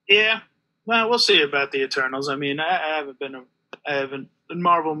 Yeah, well, we'll see about the Eternals. I mean, I haven't. The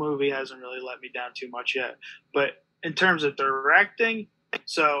Marvel movie hasn't really let me down too much yet. But in terms of directing,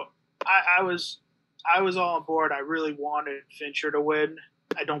 so I was all on board. I really wanted Fincher to win.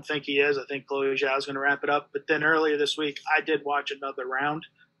 I don't think he is. I think Chloe Zhao is going to wrap it up. But then earlier this week, I did watch Another Round,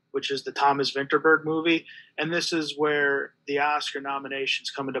 which is the Thomas Vinterberg movie, and this is where the Oscar nominations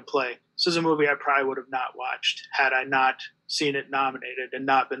come into play. This is a movie I probably would have not watched had I not seen it nominated and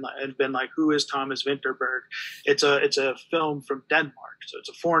not been like, who is Thomas Vinterberg? It's a film from Denmark, so it's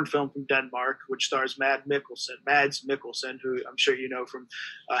a foreign film from Denmark, which stars Mads Mikkelsen, who I'm sure you know from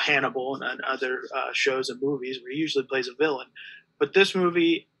Hannibal and other shows and movies, where he usually plays a villain. But this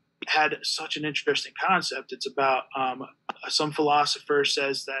movie had such an interesting concept. It's about some philosopher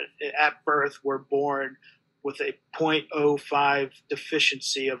says that at birth we're born with a 0.05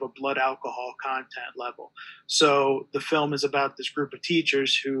 deficiency of a blood alcohol content level. So the film is about this group of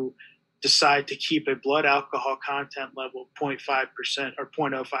teachers who decide to keep a blood alcohol content level of 0.5% or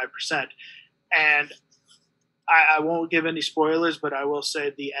 0.05%. And I won't give any spoilers, but I will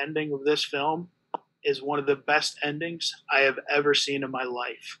say the ending of this film is one of the best endings I have ever seen in my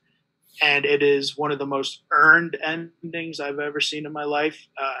life. And it is one of the most earned endings I've ever seen in my life.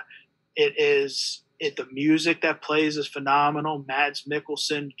 The music that plays is phenomenal. Mads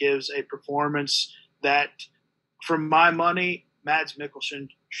Mikkelsen gives a performance that, for my money, Mads Mikkelsen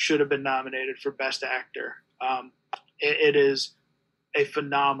should have been nominated for Best Actor. It is a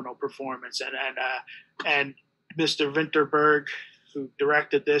phenomenal performance, and Mr. Vinterberg, who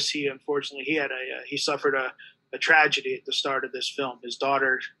directed this, he suffered a tragedy at the start of this film. His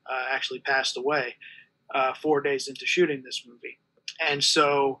daughter actually passed away 4 days into shooting this movie. And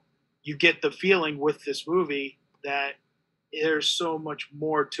so you get the feeling with this movie that there's so much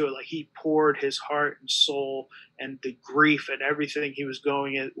more to it. Like, he poured his heart and soul and the grief and everything he was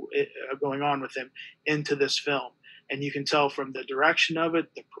going on with him into this film. And you can tell from the direction of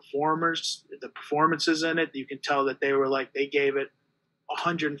it, the performances in it, you can tell that they gave it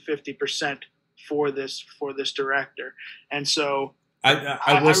 150% for this director. And so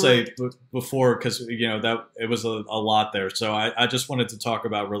I will say before, because that it was a lot there, so I just wanted to talk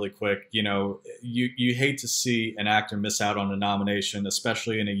about really quick. You hate to see an actor miss out on a nomination,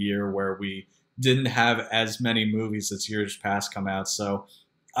 especially in a year where we didn't have as many movies as years past come out. So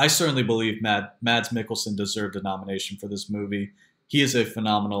I certainly believe Mads Mikkelsen deserved a nomination for this movie. He is a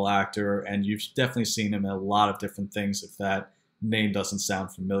phenomenal actor, and you've definitely seen him in a lot of different things, if that name doesn't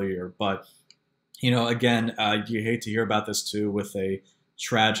sound familiar. But again, you hate to hear about this too, with a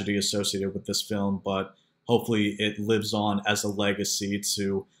tragedy associated with this film, but hopefully it lives on as a legacy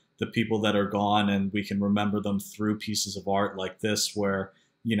to the people that are gone, and we can remember them through pieces of art like this, where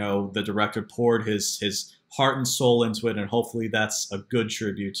the director poured his heart and soul into it, and hopefully that's a good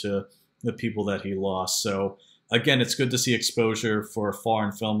tribute to the people that he lost. So again, it's good to see exposure for a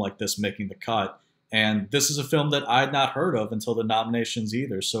foreign film like this making the cut. And this is a film that I had not heard of until the nominations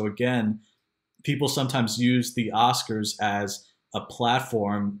either. So again, people sometimes use the Oscars as a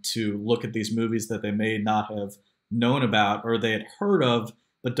platform to look at these movies that they may not have known about or they had heard of,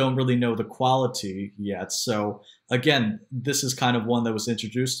 but don't really know the quality yet. So again, this is kind of one that was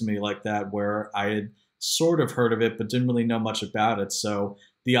introduced to me like that, where I had sort of heard of it, but didn't really know much about it. So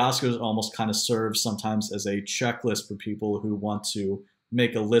the Oscars almost kind of serve sometimes as a checklist for people who want to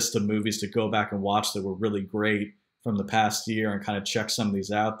make a list of movies to go back and watch that were really great from the past year, and kind of check some of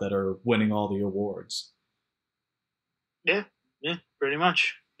these out that are winning all the awards. Yeah, pretty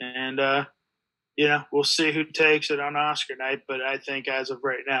much. And we'll see who takes it on Oscar night. But I think as of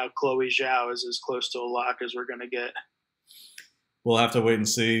right now, Chloe Zhao is as close to a lock as we're going to get. We'll have to wait and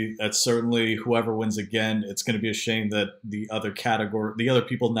see. That's certainly whoever wins again. It's going to be a shame that the other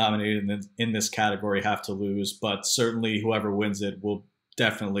people nominated in this category have to lose, but certainly whoever wins it will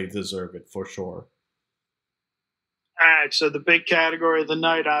definitely deserve it for sure. All right, so the big category of the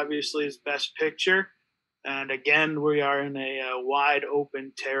night obviously is Best Picture. And again, we are in a wide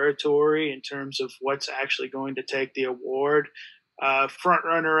open territory in terms of what's actually going to take the award. Front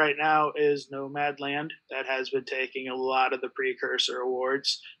runner right now is Nomadland. That has been taking a lot of the precursor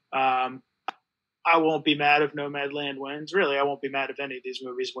awards. I won't be mad if Nomadland wins. Really, I won't be mad if any of these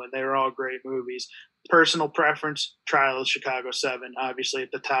movies win. They were all great movies. Personal preference, Trial of Chicago 7. Obviously,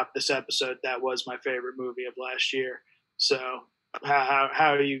 at the top of this episode, that was my favorite movie of last year. So how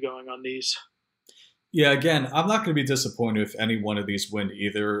are you going on these? Yeah, again, I'm not going to be disappointed if any one of these win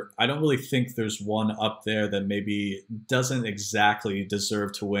either. I don't really think there's one up there that maybe doesn't exactly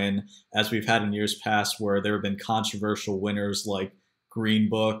deserve to win, as we've had in years past where there have been controversial winners like Green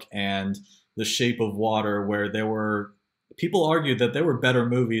Book and The Shape of Water, where there were people argued that there were better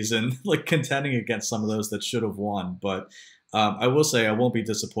movies and like contending against some of those that should have won. But I will say I won't be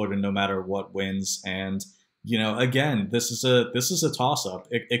disappointed no matter what wins. And again, this is a toss up.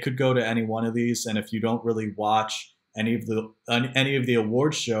 It could go to any one of these, and if you don't really watch any of the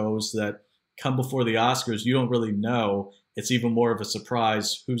award shows that come before the Oscars, you don't really know. It's even more of a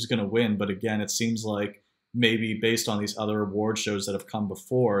surprise who's going to win. But again, it seems like maybe based on these other award shows that have come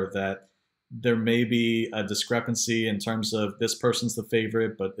before that there may be a discrepancy in terms of this person's the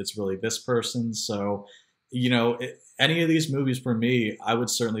favorite, but it's really this person. So, any of these movies for me, I would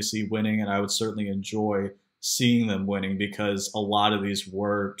certainly see winning, and I would certainly enjoy seeing them winning because a lot of these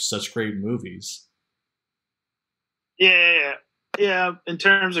were such great movies. Yeah. Yeah, in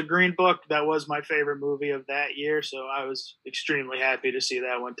terms of Green Book, that was my favorite movie of that year, so I was extremely happy to see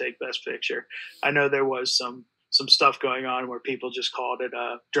that one take Best Picture. I know there was some stuff going on where people just called it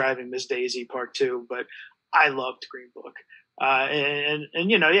Driving Miss Daisy Part Two, but I loved Green Book. And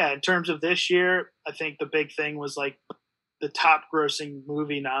yeah, in terms of this year, I think the big thing was like the top grossing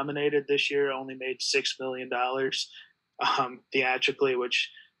movie nominated this year only made $6 million theatrically, which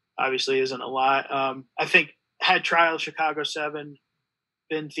obviously isn't a lot. I think had Trial of Chicago 7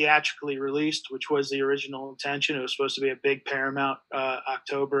 been theatrically released, which was the original intention, it was supposed to be a big Paramount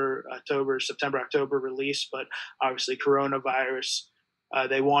September, October release, but obviously coronavirus,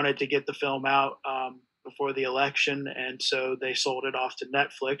 they wanted to get the film out before the election, and so they sold it off to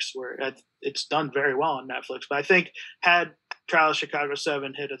Netflix, where it's done very well on Netflix. But I think had Trial of Chicago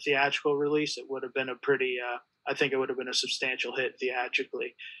 7 hit a theatrical release, it would have been a pretty. I think it would have been a substantial hit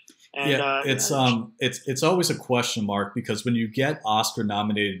theatrically. And Yeah, it's always a question mark because when you get Oscar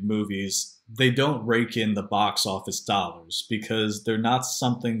nominated movies, they don't rake in the box office dollars because they're not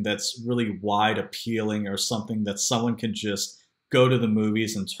something that's really wide appealing or something that someone can just go to the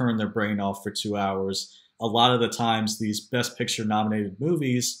movies and turn their brain off for 2 hours. A lot of the times, these Best Picture nominated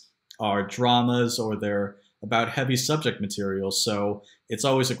movies are dramas or they're about heavy subject material. So it's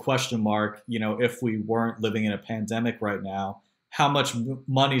always a question mark, if we weren't living in a pandemic right now, how much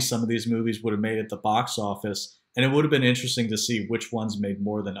money some of these movies would have made at the box office. And it would have been interesting to see which ones made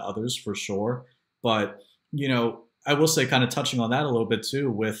more than others for sure. But, I will say, kind of touching on that a little bit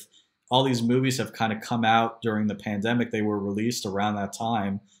too, with all these movies have kind of come out during the pandemic, they were released around that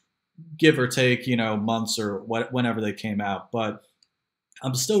time, give or take, months or whenever they came out. But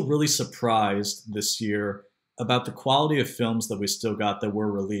I'm still really surprised this year about the quality of films that we still got that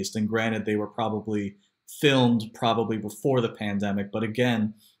were released. And granted, they were probably filmed probably before the pandemic, but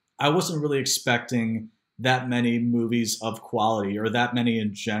again, I wasn't really expecting that many movies of quality or that many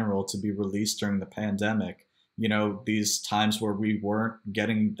in general to be released during the pandemic. These times where we weren't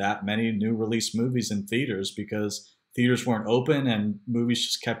getting that many new release movies in theaters because theaters weren't open and movies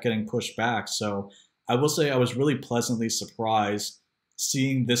just kept getting pushed back. So I will say I was really pleasantly surprised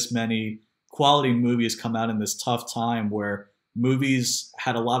seeing this many quality movies come out in this tough time where movies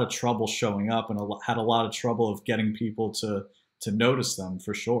had a lot of trouble showing up and had a lot of trouble of getting people to notice them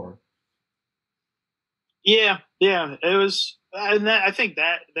for sure. Yeah, it was, and I think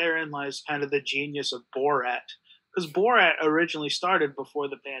that therein lies kind of the genius of Borat, because Borat originally started before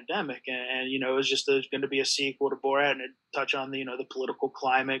the pandemic, and it was just going to be a sequel to Borat, and it touch on the political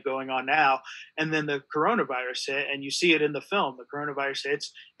climate going on now, and then the coronavirus hit, and you see it in the film. The coronavirus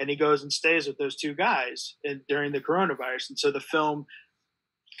hits, and he goes and stays with those two guys during the coronavirus, and so the film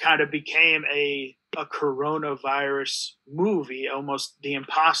kind of became a coronavirus movie, almost The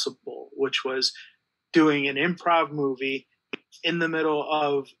Impossible, which was doing an improv movie in the middle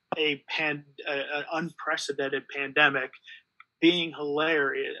of an unprecedented pandemic, being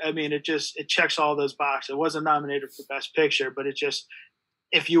hilarious. I mean, it checks all those boxes. It wasn't nominated for Best Picture, but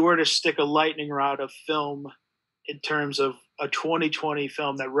if you were to stick a lightning rod of film in terms of a 2020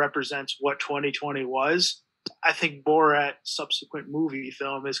 film that represents what 2020 was, I think Borat subsequent movie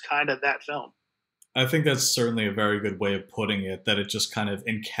film is kind of that film. I think that's certainly a very good way of putting it, that it just kind of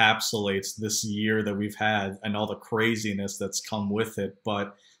encapsulates this year that we've had and all the craziness that's come with it.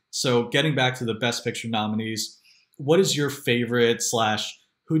 But so getting back to the Best Picture nominees, what is your favorite slash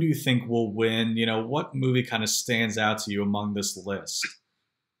who do you think will win? What movie kind of stands out to you among this list?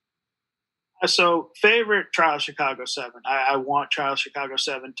 So, favorite Trial of Chicago 7. I want Trial of Chicago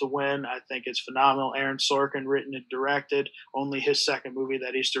 7 to win. I think it's phenomenal. Aaron Sorkin written and directed. Only his second movie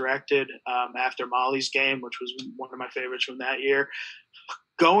that he's directed after Molly's Game, which was one of my favorites from that year.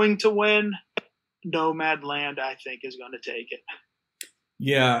 Going to win, Nomad Land, I think, is going to take it.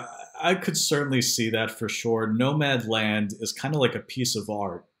 Yeah, I could certainly see that for sure. Nomad Land is kind of like a piece of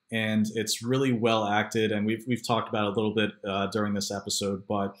art, and it's really well acted. And we've talked about it a little bit during this episode,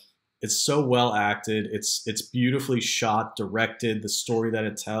 but it's so well acted. It's beautifully shot, directed. The story that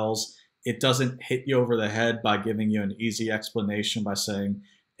it tells, it doesn't hit you over the head by giving you an easy explanation by saying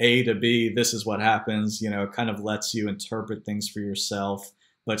A to B, this is what happens. You know, it kind of lets you interpret things for yourself,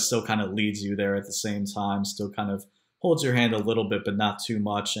 but still kind of leads you there at the same time. Still kind of holds your hand a little bit, but not too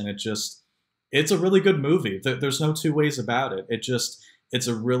much. And it's a really good movie. There's no two ways about it. It's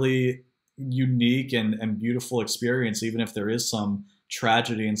a really unique and beautiful experience, even if there is some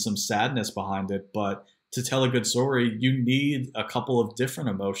tragedy and some sadness behind it. But to tell a good story, you need a couple of different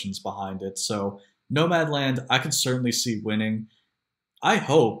emotions behind it. So Nomadland, I could certainly see winning. I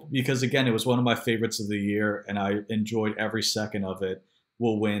hope, because again, it was one of my favorites of the year and I enjoyed every second of it,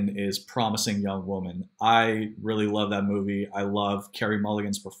 will win is Promising Young Woman. I really love that movie. I love Carey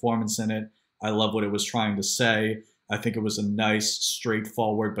Mulligan's performance in it. I love what it was trying to say. I think it was a nice,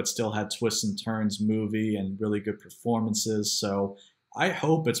 straightforward, but still had twists and turns movie and really good performances. So I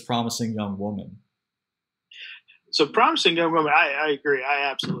hope it's Promising Young Woman. So Promising Young Woman, I agree. I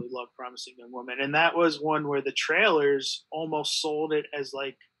absolutely love Promising Young Woman. And that was one where the trailers almost sold it as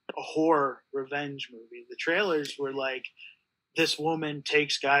like a horror revenge movie. The trailers were like, this woman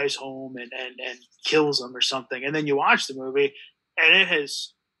takes guys home and kills them or something. And then you watch the movie and it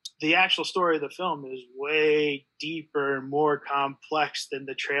has the actual story of the film is way deeper and more complex than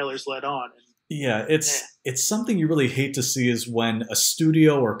the trailers let on. And, Yeah, it's something you really hate to see is when a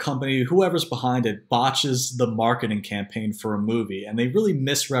studio or company, whoever's behind it, botches the marketing campaign for a movie and they really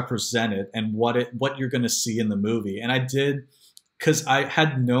misrepresent it and what you're going to see in the movie. And I did because I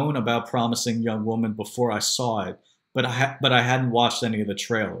had known about Promising Young Woman before I saw it, but I hadn't watched any of the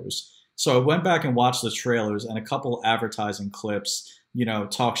trailers. So I went back and watched the trailers and a couple advertising clips, you know,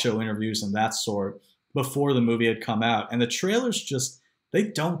 talk show interviews and that sort before the movie had come out. And the trailers just they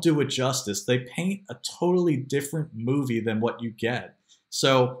don't do it justice. They paint a totally different movie than what you get.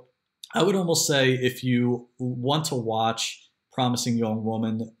 So I would almost say if you want to watch Promising Young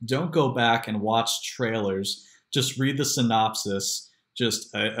Woman, don't go back and watch trailers. Just read the synopsis,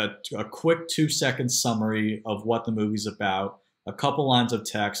 just a quick 2 second summary of what the movie's about, a couple lines of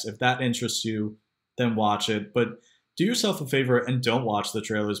text. If that interests you, then watch it. But do yourself a favor and don't watch the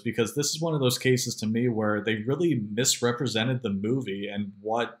trailers because this is one of those cases to me where they really misrepresented the movie and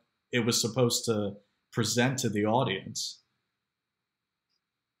what it was supposed to present to the audience.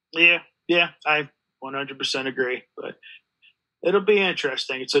 Yeah, I 100% agree. But it'll be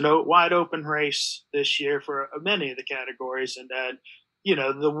interesting. It's a wide open race this year for many of the categories. And you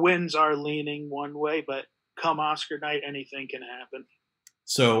know, the wins are leaning one way, but come Oscar night, anything can happen.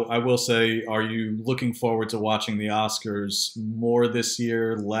 So I will say, are you looking forward to watching the Oscars more this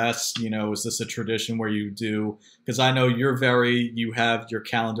year, less? You know, is this a tradition where you do? Because I know you have your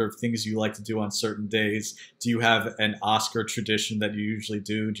calendar of things you like to do on certain days. Do you have an Oscar tradition that you usually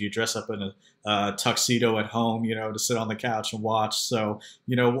do? Do you dress up in a tuxedo at home, you know, to sit on the couch and watch? So,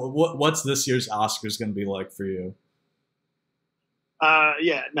 you know, what's this year's Oscars going to be like for you?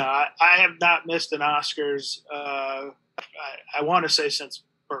 Yeah, no, I have not missed an Oscars. I want to say since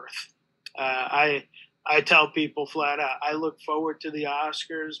birth. I tell people flat out, I look forward to the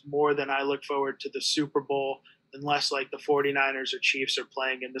Oscars more than I look forward to the Super Bowl, unless like the 49ers or Chiefs are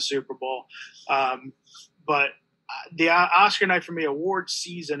playing in the Super Bowl. But the Oscar night for me, award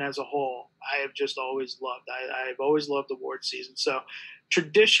season as a whole, I have just always loved. I've always loved award season. So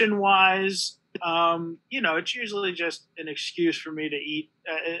tradition wise, you know, it's usually just an excuse for me to eat.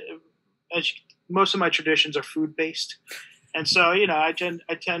 Most of my traditions are food based, and so you know, I tend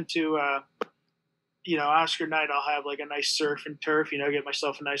to, you know, Oscar night I'll have like a nice surf and turf. You know, get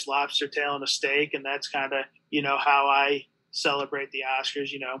myself a nice lobster tail and a steak, and that's kind of you know how I celebrate the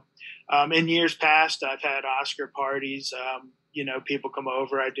Oscars. You know, in years past I've had Oscar parties. You know, people come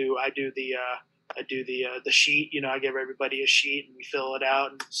over. I do the sheet. You know, I give everybody a sheet and we fill it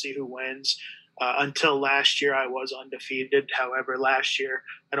out and see who wins. Until last year, I was undefeated. However, last year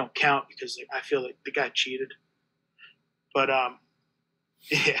I don't count because I feel like the guy cheated. But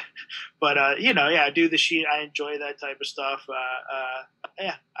yeah, but you know, yeah, I do the sheet. I enjoy that type of stuff.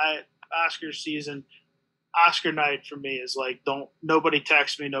 Yeah, Oscar season, Oscar night for me is like don't nobody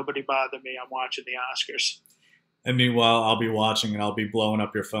text me, nobody bother me. I'm watching the Oscars. And meanwhile, I'll be watching and I'll be blowing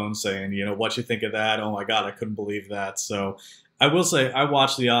up your phone saying, you know, what you think of that? Oh my God, I couldn't believe that. So I will say I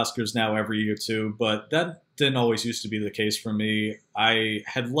watch the Oscars now every year too, but that didn't always used to be the case for me. I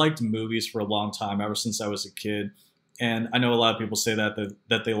had liked movies for a long time, ever since I was a kid. And I know a lot of people say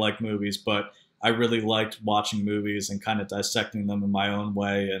that they like movies, but I really liked watching movies and kind of dissecting them in my own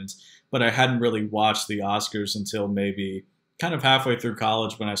way. But I hadn't really watched the Oscars until maybe kind of halfway through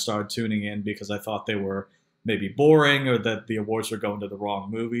college when I started tuning in because I thought they were maybe boring or that the awards were going to the wrong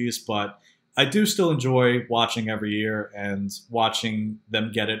movies. But I do still enjoy watching every year and watching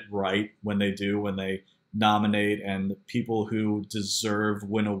them get it right when they do, when they nominate and people who deserve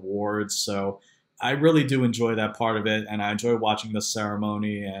win awards. So I really do enjoy that part of it, and I enjoy watching the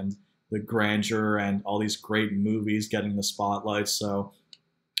ceremony and the grandeur and all these great movies getting the spotlight. So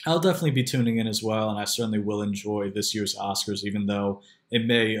I'll definitely be tuning in as well, and I certainly will enjoy this year's Oscars, even though it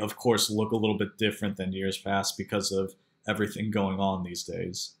may, of course, look a little bit different than years past because of everything going on these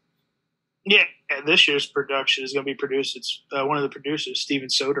days. Yeah, this year's production is going to be produced. It's one of the producers, Steven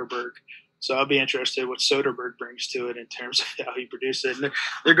Soderbergh. So I'll be interested what Soderbergh brings to it in terms of how he produced it. And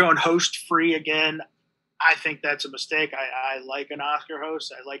they're going host free again. I think that's a mistake. I like an Oscar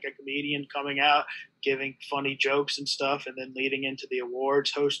host. I like a comedian coming out, giving funny jokes and stuff, and then leading into the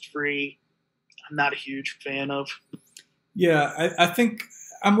awards host free. I'm not a huge fan of. Yeah, I think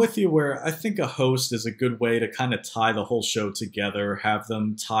I'm with you where I think a host is a good way to kind of tie the whole show together, have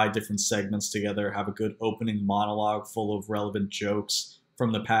them tie different segments together, have a good opening monologue full of relevant jokes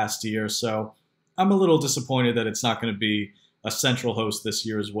from the past year. So I'm a little disappointed that it's not going to be a central host this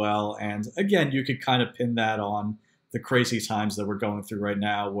year as well. And again, you could kind of pin that on the crazy times that we're going through right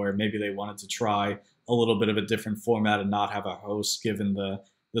now, where maybe they wanted to try a little bit of a different format and not have a host given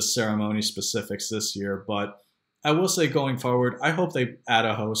the ceremony specifics this year. But I will say going forward, I hope they add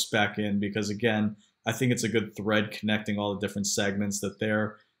a host back in because, again, I think it's a good thread connecting all the different segments that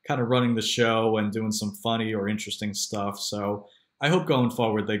they're kind of running the show and doing some funny or interesting stuff. So I hope going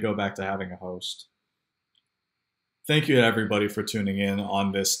forward they go back to having a host. Thank you to everybody for tuning in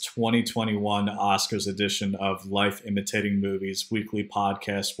on this 2021 Oscars edition of Life Imitating Movies weekly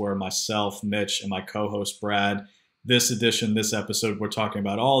podcast where myself, Mitch, and my co-host Brad, this episode, we're talking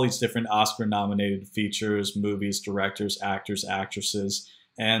about all these different Oscar-nominated features, movies, directors, actors, actresses,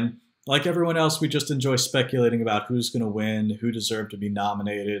 and like everyone else, we just enjoy speculating about who's going to win, who deserved to be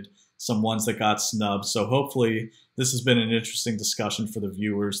nominated, some ones that got snubbed. So hopefully this has been an interesting discussion for the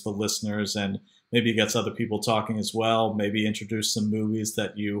viewers, the listeners, and maybe gets other people talking as well, maybe introduce some movies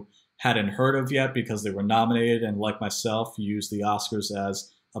that you hadn't heard of yet because they were nominated, and like myself, you use the Oscars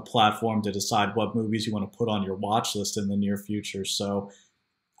as a platform to decide what movies you want to put on your watch list in the near future. So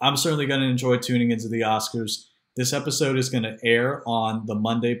I'm certainly going to enjoy tuning into the Oscars. This episode is going to air on the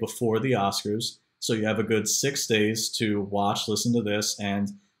Monday before the Oscars, so you have a good 6 days to watch, listen to this, and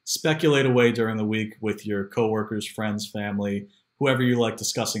speculate away during the week with your coworkers, friends, family, whoever you like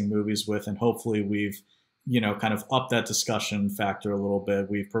discussing movies with, and hopefully we've kind of upped that discussion factor a little bit.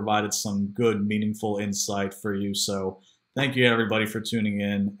 We've provided some good, meaningful insight for you, so thank you everybody for tuning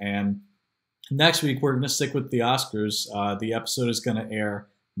in. And next week we're going to stick with the Oscars. The episode is going to air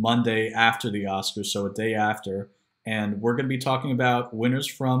Monday after the Oscars, so a day after, and we're going to be talking about winners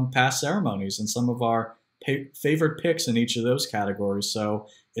from past ceremonies and some of our favorite picks in each of those categories. So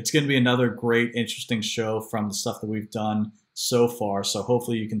it's going to be another great, interesting show from the stuff that we've done so far. So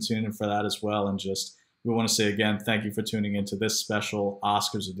hopefully you can tune in for that as well. And we want to say again, thank you for tuning into this special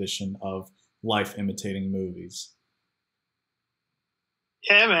Oscars edition of Life Imitating Movies.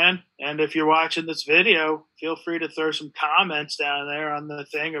 Yeah, man. And if you're watching this video, feel free to throw some comments down there on the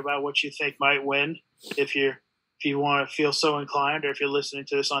thing about what you think might win. If you want to feel so inclined, or if you're listening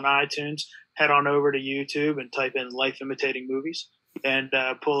to this on iTunes, head on over to YouTube and type in Life Imitating Movies and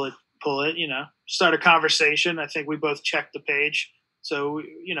pull it, start a conversation. I think we both checked the page. So,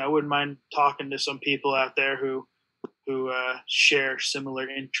 wouldn't mind talking to some people out there who share similar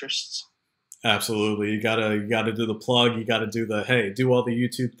interests. Absolutely. You gotta do the plug. You gotta do do all the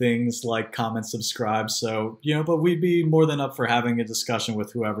YouTube things, like, comment, subscribe. So, but we'd be more than up for having a discussion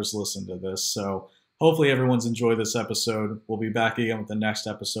with whoever's listened to this. So hopefully everyone's enjoyed this episode. We'll be back again with the next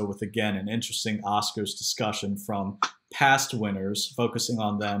episode with, again, an interesting Oscars discussion from past winners, focusing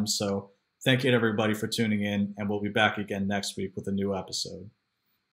on them. So thank you to everybody for tuning in, and we'll be back again next week with a new episode.